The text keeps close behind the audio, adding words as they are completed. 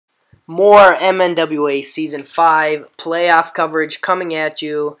More MNWA Season 5 playoff coverage coming at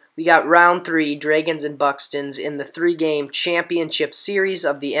you. We got Round 3, Dragons and Buxtons, in the 3-game championship series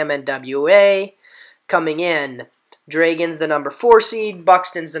of the MNWA. Coming in, Dragons the number 4 seed,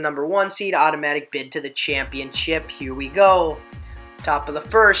 Buxtons the number 1 seed, automatic bid to the championship. Here we go. Top of the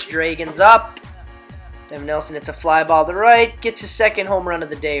first, Dragons up. Devin Nelson hits a fly ball to right, gets his second home run of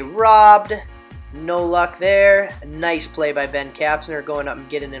the day robbed. No luck there. A nice play by Ben Kapsner, going up and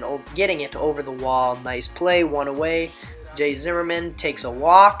getting it over the wall. Nice play, one away. Jay Zimmerman takes a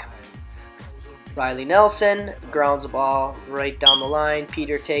walk. Riley Nelson grounds the ball right down the line.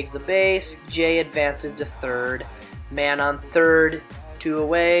 Peter takes the base. Jay advances to third. Man on third, 2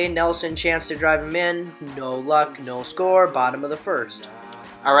 away. Nelson chance to drive him in. No luck, no score. Bottom of the first.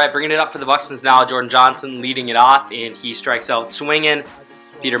 All right, bringing it up for the Buxtons now. Jordan Johnson leading it off, and he strikes out swinging.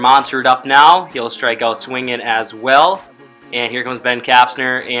 Peter Monserud up now. He'll strike out swinging as well. And here comes Ben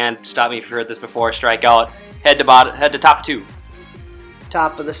Kapsner, and stop me if you heard this before, strike out. Head to top 2.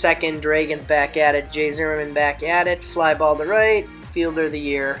 Top of the second, Dragons back at it. Jay Zimmerman back at it. Fly ball to right. Fielder of the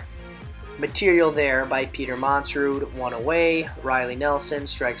year. Material there by Peter Monserud. 1 away. Riley Nelson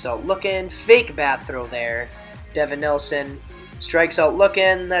strikes out looking. Fake bat throw there. Devin Nelson strikes out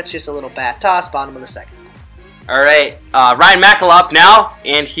looking. That's just a little bat toss. Bottom of the second. All right, Ryan Mackel up now,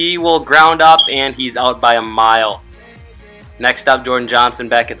 and he will ground up, and he's out by a mile. Next up, Jordan Johnson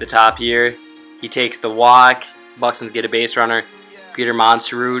back at the top here. He takes the walk. Buxtons get a base runner. Peter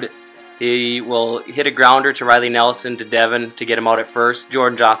Monserud, he will hit a grounder to Riley Nelson to Devin to get him out at first.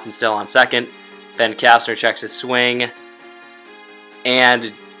 Jordan Johnson still on second. Ben Kapsner checks his swing.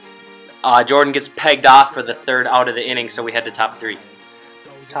 And Jordan gets pegged off for the third out of the inning, so we head to top 3.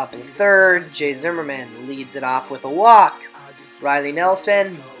 Top of the third, Jay Zimmerman leads it off with a walk. Riley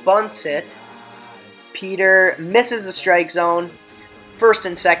Nelson bunts it. Peter misses the strike zone. First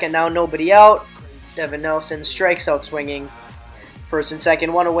and second now, nobody out. Devin Nelson strikes out swinging. First and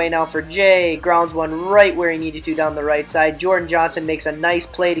second, 1 away now for Jay. Grounds one right where he needed to down the right side. Jordan Johnson makes a nice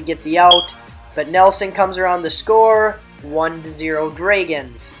play to get the out, but Nelson comes around the score. 1-0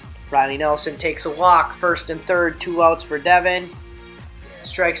 Dragons. Riley Nelson takes a walk. First and third, 2 outs for Devin.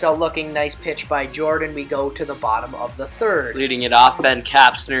 Strikes out looking, nice pitch by Jordan. We go to the bottom of the third. Leading it off, Ben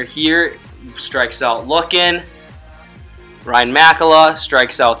Kapsner here. Strikes out looking. Ryan Mackel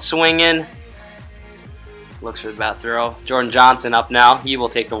strikes out swinging. Looks for the bat throw. Jordan Johnson up now. He will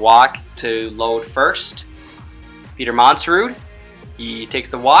take the walk to load first. Peter Monserud, he takes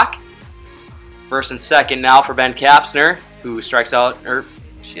the walk. First and second now for Ben Kapsner, who strikes out,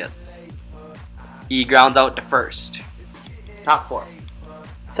 he grounds out to first. Top 4.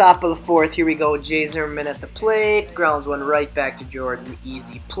 Top of the fourth, here we go. Jay Zimmerman at the plate. Grounds one right back to Jordan.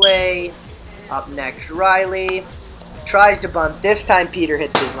 Easy play. Up next, Riley. Tries to bunt. This time, Peter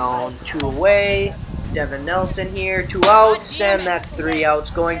hits his own. 2 away. Devin Nelson here. 2 outs, and that's 3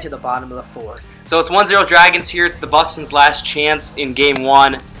 outs going to the bottom of the fourth. So it's 1-0 Dragons here. It's the Buxtons' last chance in Game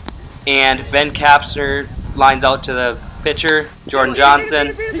 1. And Ben Kapsner lines out to the pitcher, Jordan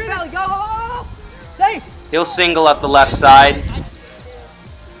Johnson. He'll single up the left side.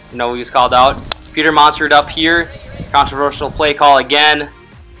 No, he was called out. Peter Monserud up here. Controversial play call again.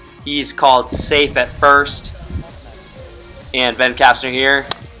 He's called safe at first. And Ben Kapsner here.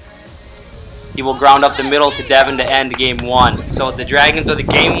 He will ground up the middle to Devin to end Game 1. So the Dragons are the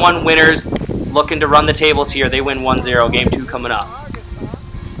Game 1 winners, looking to run the tables here. They win 1-0. Game 2 coming up.